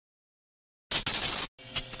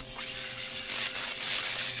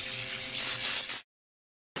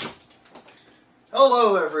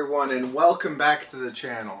Hello everyone and welcome back to the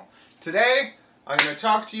channel. Today I'm going to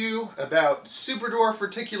talk to you about Superdwarf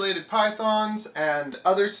Reticulated Pythons and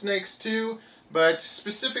other snakes too, but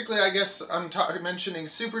specifically I guess I'm mentioning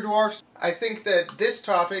Superdwarfs. I think that this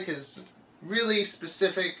topic is really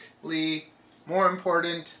specifically more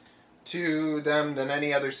important to them than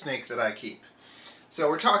any other snake that I keep. So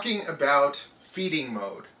we're talking about feeding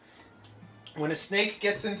mode. When a snake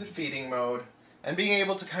gets into feeding mode, and being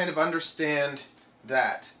able to kind of understand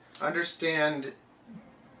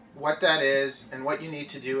what that is and what you need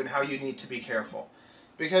to do and how you need to be careful.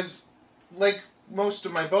 Because like most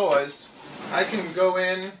of my boas, I can go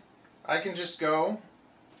in, I can just go,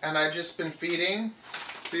 and I've just been feeding.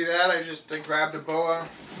 See that? I grabbed a boa.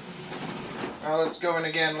 Now let's go in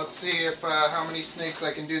again. Let's see if how many snakes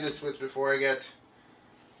I can do this with before I get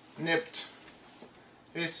nipped.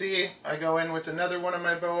 You see, I go in with another one of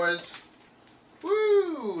my boas.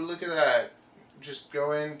 Woo! Look at that. Just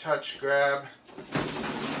go in, touch, grab.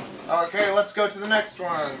 Okay, let's go to the next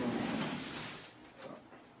one.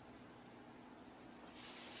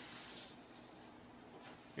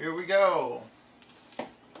 Here we go.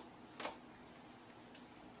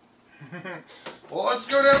 Well, let's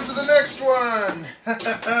go down to the next one.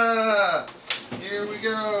 Here we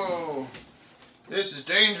go. This is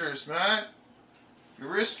dangerous, Matt.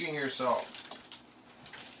 You're risking yourself.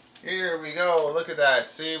 Here we go. Look at that.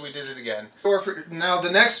 See, we did it again. Now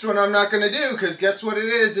the next one I'm not going to do, because guess what it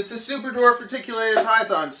is? It's a Superdwarf Reticulated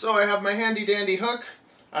Python. So I have my handy dandy hook,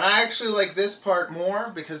 and I actually like this part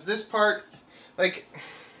more, because this part, like,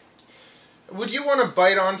 would you want to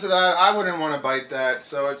bite onto that? I wouldn't want to bite that.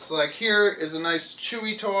 So it's like, here is a nice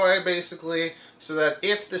chewy toy, basically, so that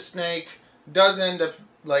if the snake does end up,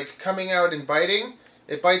 like, coming out and biting,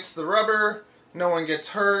 it bites the rubber, no one gets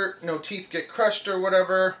hurt, no teeth get crushed or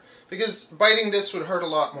whatever. Because biting this would hurt a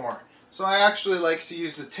lot more. So I actually like to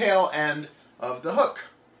use the tail end of the hook.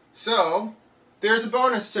 So there's a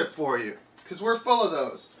bonus tip for you, because we're full of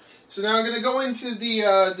those. So now I'm going to go into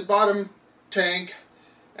the bottom tank,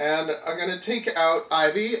 and I'm going to take out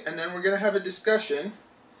Ivy, and then we're going to have a discussion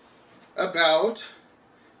about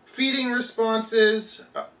feeding responses,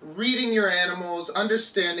 reading your animals,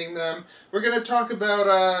 understanding them. We're going to talk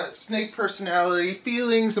about snake personality,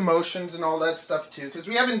 feelings, emotions, and all that stuff too, because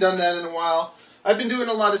we haven't done that in a while. I've been doing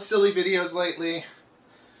a lot of silly videos lately,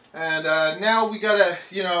 and now we got to,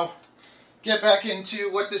 you know, get back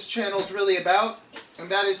into what this channel's really about,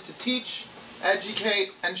 and that is to teach,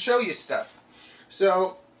 educate, and show you stuff.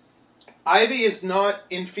 So Ivy is not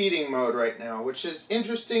in feeding mode right now, which is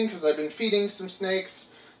interesting because I've been feeding some snakes.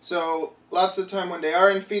 So, lots of the time when they are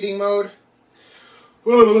in feeding mode.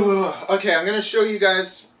 Okay, I'm going to show you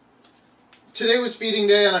guys. Today was feeding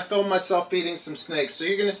day and I filmed myself feeding some snakes. So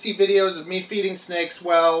you're going to see videos of me feeding snakes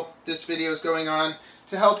while this video is going on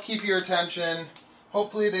to help keep your attention.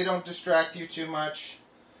 Hopefully they don't distract you too much.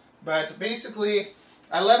 But basically,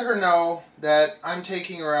 I let her know that I'm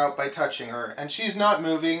taking her out by touching her. And she's not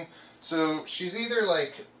moving. So she's either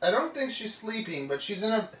like, I don't think she's sleeping, but she's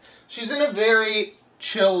in a very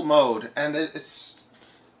chill mode, and it's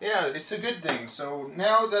a good thing. So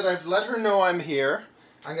now that I've let her know I'm here,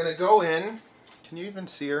 I'm gonna go in. Can you even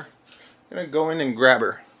see her? I'm gonna go in and grab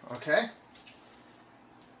her. Okay.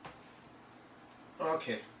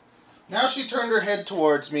 Now she turned her head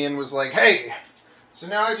towards me and was like, hey. So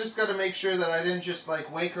now I just got to make sure that I didn't just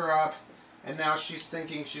like wake her up and now she's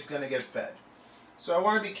thinking she's gonna get fed. So I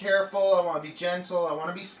want to be careful, I want to be gentle, I want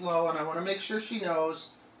to be slow, and I want to make sure she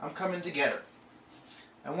knows I'm coming to get her.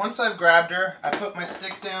 And once I've grabbed her, I put my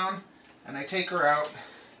stick down and I take her out.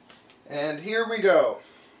 And here we go.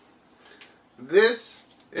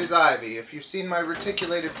 This is Ivy. If you've seen my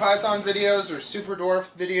Reticulated Python videos or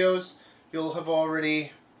Superdwarf videos, you'll have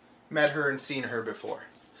already met her and seen her before.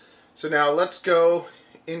 So now let's go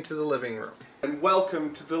into the living room. And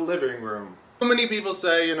welcome to the living room. So many people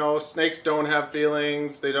say, you know, snakes don't have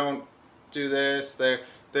feelings, they don't do this,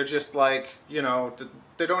 they're just like, you know,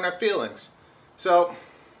 they don't have feelings. So,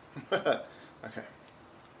 okay,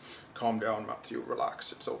 calm down, Matthew,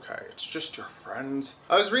 relax, it's okay, it's just your friends.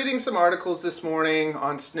 I was reading some articles this morning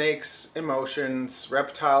on snakes' emotions,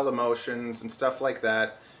 reptile emotions, and stuff like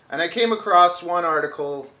that, and I came across one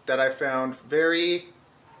article that I found very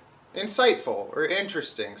insightful or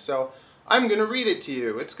interesting, so I'm going to read it to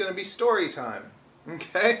you. It's going to be story time,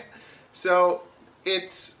 okay? So,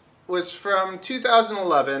 it was from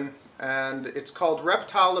 2011, and it's called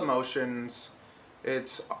Reptile Emotions.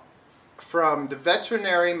 It's from the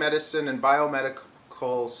Veterinary Medicine and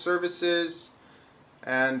Biomedical Services,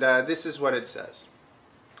 and this is what it says.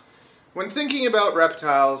 When thinking about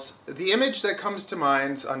reptiles, the image that comes to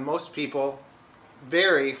mind on most people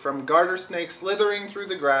vary from garter snakes slithering through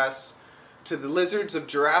the grass to the lizards of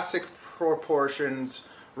Jurassic proportions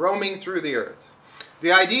roaming through the earth.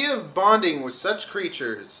 The idea of bonding with such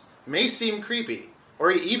creatures may seem creepy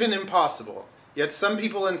or even impossible, yet some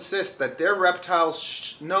people insist that their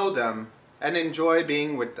reptiles know them and enjoy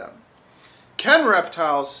being with them. Can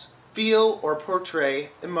reptiles feel or portray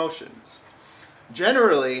emotions?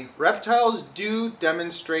 Generally, reptiles do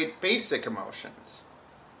demonstrate basic emotions,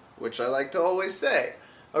 which I like to always say.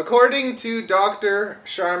 According to Dr.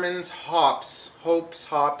 Sharman's Hops,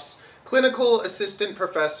 clinical assistant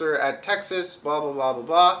professor at Texas, blah, blah, blah, blah,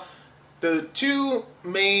 blah, the two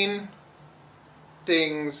main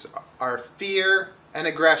things are fear and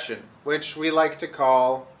aggression, which we like to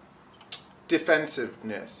call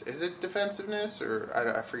defensiveness. Is it defensiveness? Or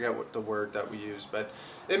I forget what the word that we use, but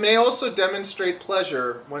it may also demonstrate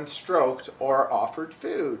pleasure when stroked or offered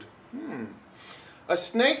food. A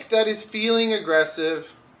snake that is feeling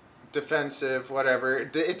aggressive, defensive, whatever,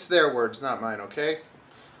 it's their words, not mine, okay?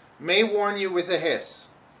 May warn you with a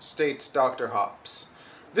hiss, states Dr. Hops.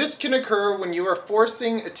 This can occur when you are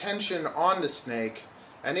forcing attention on the snake,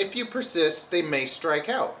 and if you persist, they may strike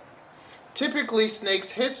out. Typically,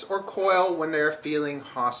 snakes hiss or coil when they are feeling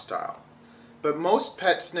hostile, but most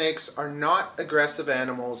pet snakes are not aggressive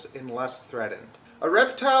animals unless threatened. A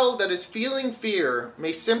reptile that is feeling fear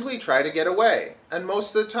may simply try to get away, and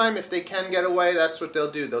most of the time if they can get away, that's what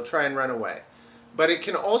they'll do. They'll try and run away. But it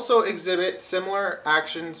can also exhibit similar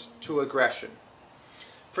actions to aggression.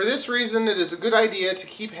 For this reason, it is a good idea to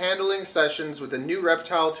keep handling sessions with a new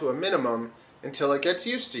reptile to a minimum until it gets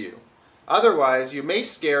used to you. Otherwise, you may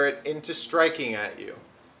scare it into striking at you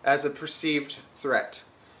as a perceived threat.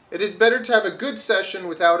 It is better to have a good session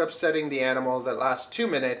without upsetting the animal that lasts 2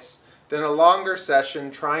 minutes than a longer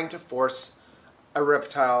session trying to force a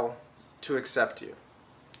reptile to accept you.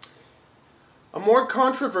 A more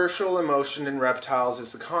controversial emotion in reptiles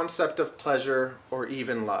is the concept of pleasure or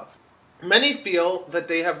even love. Many feel that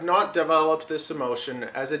they have not developed this emotion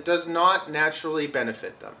as it does not naturally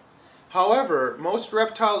benefit them. However, most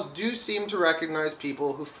reptiles do seem to recognize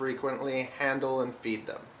people who frequently handle and feed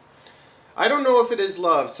them. I don't know if it is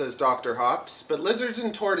love, says Dr. Hops, but lizards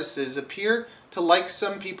and tortoises appear to like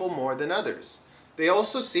some people more than others. They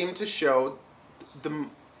also seem to show the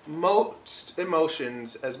most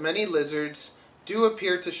emotions, as many lizards do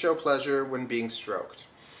appear to show pleasure when being stroked.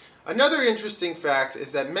 Another interesting fact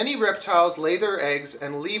is that many reptiles lay their eggs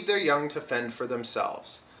and leave their young to fend for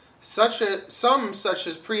themselves. Some, such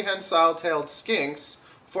as prehensile-tailed skinks,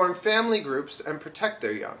 form family groups and protect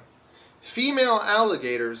their young. Female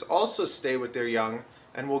alligators also stay with their young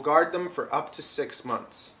and will guard them for up to 6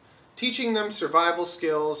 months, teaching them survival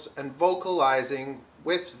skills and vocalizing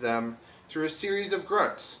with them through a series of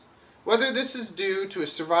grunts. Whether this is due to a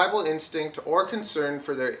survival instinct or concern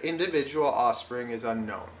for their individual offspring is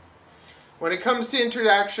unknown. When it comes to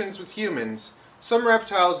interactions with humans, some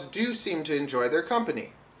reptiles do seem to enjoy their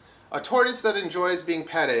company. A tortoise that enjoys being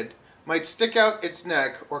petted might stick out its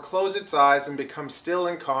neck or close its eyes and become still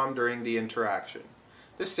and calm during the interaction.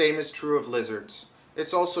 The same is true of lizards.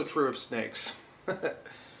 It's also true of snakes.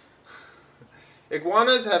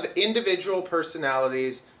 Iguanas have individual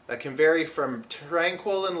personalities that can vary from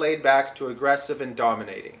tranquil and laid back to aggressive and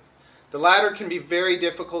dominating. The latter can be very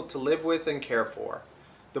difficult to live with and care for.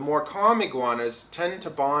 The more calm iguanas tend to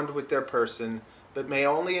bond with their person, but may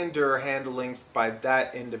only endure handling by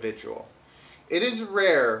that individual. It is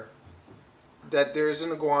rare that there is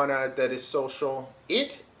an iguana that is social.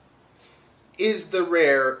 It is the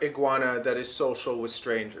rare iguana that is social with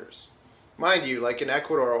strangers. Mind you, like in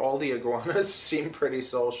Ecuador, all the iguanas seem pretty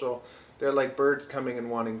social. They're like birds coming and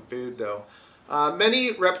wanting food, though.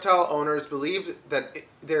 Many reptile owners believe that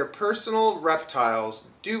their personal reptiles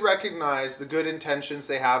do recognize the good intentions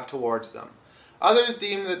they have towards them. Others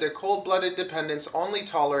deem that their cold-blooded dependents only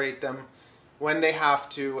tolerate them when they have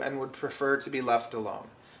to and would prefer to be left alone.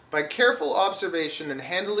 By careful observation and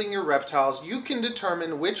handling your reptiles, you can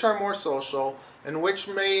determine which are more social and which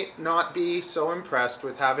may not be so impressed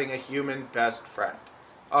with having a human best friend.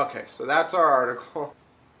 Okay, so that's our article.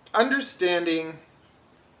 Understanding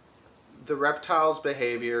the reptile's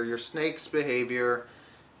behavior, your snake's behavior,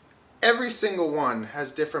 every single one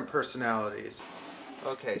has different personalities.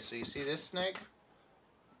 Okay, so you see this snake?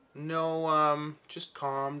 No, just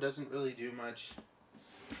calm, doesn't really do much.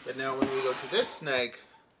 But now when we go to this snake,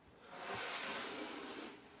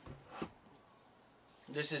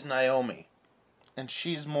 this is Naomi, and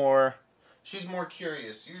she's more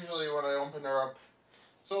curious. Usually when I open her up,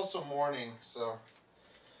 it's also morning, so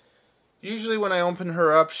usually when I open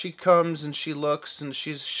her up, she comes and she looks, and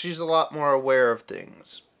she's a lot more aware of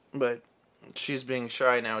things. But she's being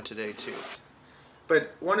shy now today too.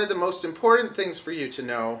 But one of the most important things for you to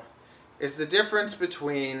know is the difference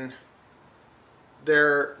between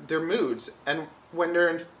their moods. And when they're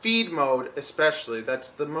in feed mode especially,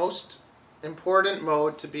 that's the most important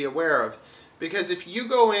mode to be aware of. Because if you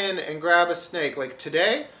go in and grab a snake, like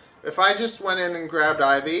today, if I just went in and grabbed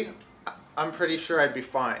Ivy, I'm pretty sure I'd be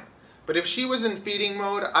fine. But if she was in feeding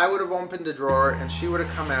mode, I would have opened the drawer and she would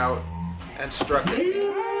have come out and struck at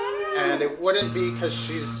me. And it wouldn't be because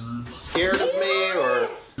she's scared of me or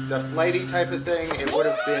the flighty type of thing. It would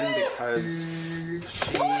have been because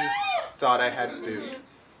she thought I had food.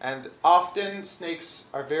 And often snakes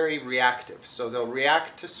are very reactive, so they'll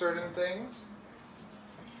react to certain things.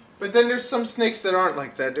 But then there's some snakes that aren't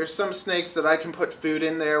like that. There's some snakes that I can put food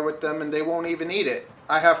in there with them and they won't even eat it.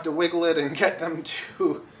 I have to wiggle it and get them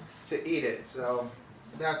to eat it, so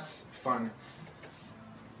that's fun.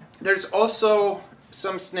 There's also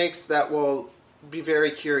some snakes that will be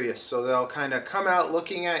very curious, so they'll kind of come out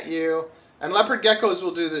looking at you. And leopard geckos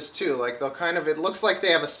will do this too. Like they'll kind of, it looks like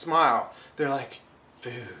they have a smile. They're like,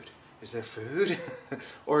 food, is there food?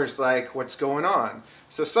 Or it's like, what's going on?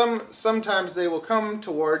 So sometimes they will come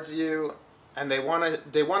towards you and they want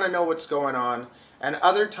to know what's going on, and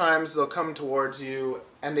other times they'll come towards you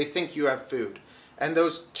and they think you have food. And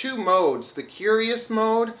those two modes, the curious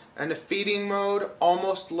mode and the feeding mode,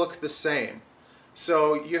 almost look the same.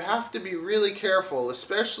 So you have to be really careful,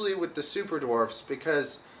 especially with the super dwarfs,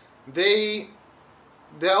 because they'll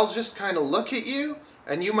just kind of look at you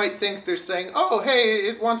and you might think they're saying, oh hey,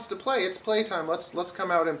 it wants to play, it's playtime, let's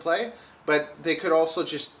come out and play. But they could also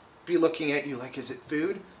just be looking at you like, is it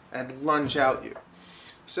food? And lunge out you.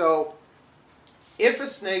 So if a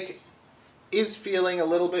snake is feeling a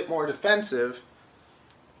little bit more defensive,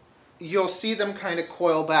 you'll see them kind of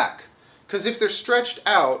coil back. Because if they're stretched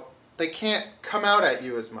out, they can't come out at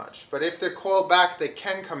you as much. But if they're coiled back, they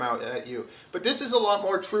can come out at you. But this is a lot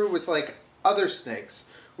more true with like other snakes.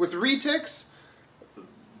 With retics,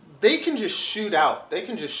 they can just shoot out. They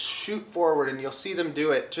can just shoot forward and you'll see them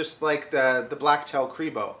do it just like the black-tailed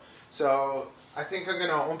crebo. So I think I'm going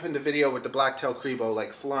to open the video with the black-tailed crebo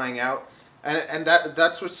like flying out. And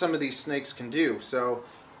that's what some of these snakes can do. So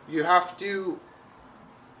you have to,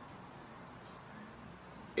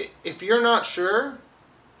 if you're not sure,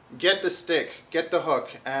 get the stick, get the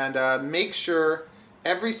hook, and make sure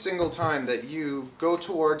every single time that you go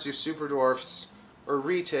towards your super dwarfs or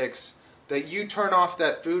retics that you turn off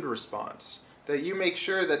that food response, that you make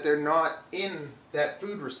sure that they're not in that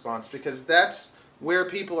food response, because that's where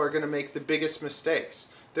people are going to make the biggest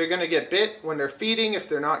mistakes. They're going to get bit when they're feeding if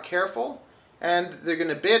they're not careful, and they're going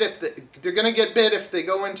to get bit if they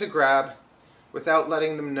go in to grab without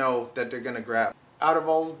letting them know that they're going to grab. Out of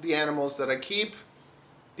all the animals that I keep,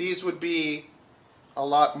 these would be a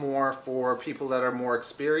lot more for people that are more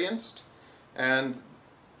experienced, and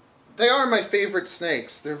they are my favorite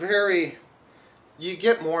snakes. They're very, you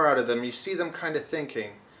get more out of them, you see them kind of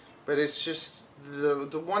thinking, but it's just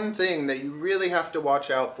the one thing that you really have to watch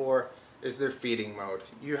out for is their feeding mode.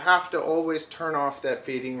 You have to always turn off that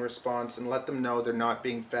feeding response and let them know they're not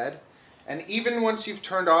being fed. And even once you've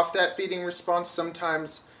turned off that feeding response,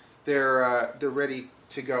 sometimes they're ready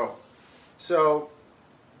to go. So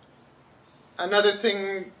another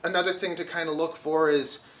thing to kind of look for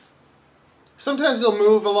is sometimes they'll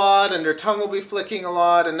move a lot and their tongue will be flicking a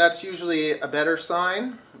lot, and that's usually a better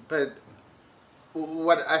sign. But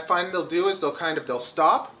what I find they'll do is they'll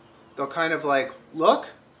stop, they'll kind of like look,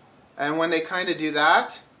 and when they kind of do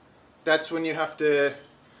that, that's when you have to,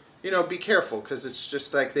 you know, be careful, because it's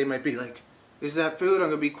just like they might be like, is that food? I'm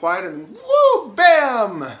gonna be quiet, and whoo,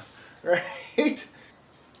 bam, right?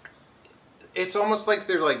 It's almost like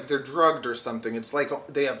they're drugged or something. It's like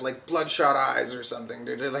they have like bloodshot eyes or something.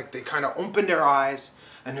 They're like, they kind of open their eyes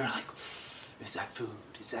and they're like, is that food?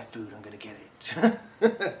 Is that food? I'm gonna get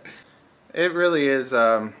it. It really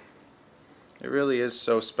is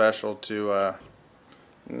so special to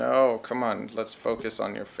no, come on, let's focus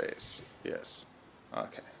on your face. Yes.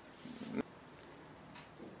 Okay. I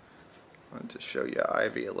want to show you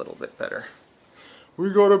Ivy a little bit better.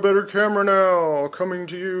 We got a better camera now, coming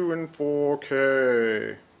to you in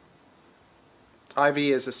 4K.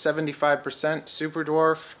 Ivy is a 75% super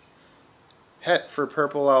dwarf. Het for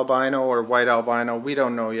purple albino or white albino, we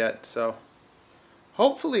don't know yet, so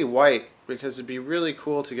hopefully white, because it'd be really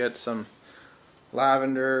cool to get some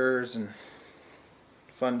lavenders and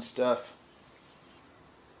fun stuff.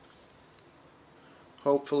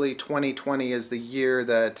 Hopefully 2020 is the year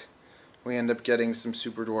that we end up getting some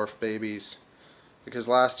super dwarf babies. Because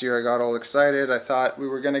last year I got all excited, I thought we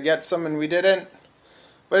were going to get some and we didn't.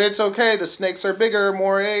 But it's okay, the snakes are bigger,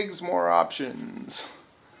 more eggs, more options.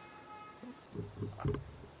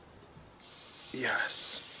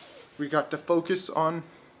 Yes. We got to focus on,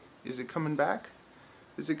 is it coming back?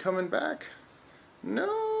 Is it coming back?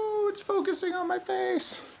 No, it's focusing on my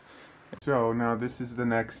face. So now this is the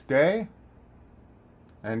next day,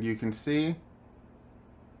 and you can see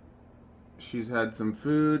she's had some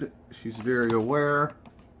food. She's very aware.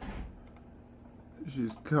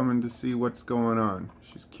 She's coming to see what's going on.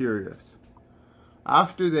 She's curious.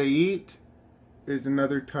 After they eat is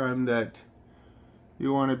another time that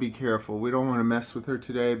you want to be careful. We don't want to mess with her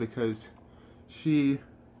today because she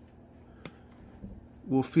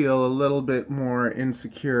will feel a little bit more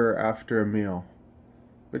insecure after a meal.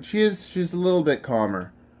 But she's a little bit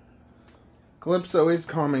calmer. Calypso is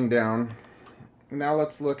calming down. Now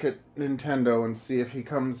let's look at Nintendo and see if he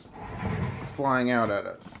comes flying out at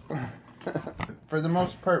us. For the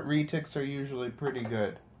most part, Retics are usually pretty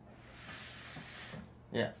good.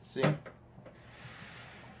 Yeah, see?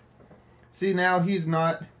 See, now he's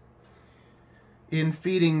not in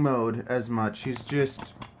feeding mode as much. He's just...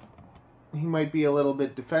 He might be a little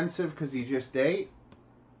bit defensive because he just ate,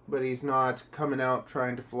 but he's not coming out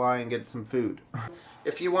trying to fly and get some food.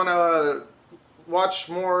 If you want to watch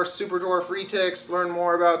more Superdwarf Retics, learn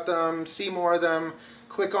more about them, see more of them,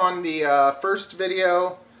 click on the first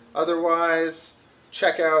video. Otherwise,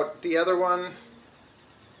 check out the other one.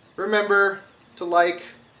 Remember to like,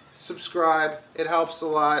 subscribe. It helps a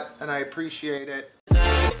lot, and I appreciate it.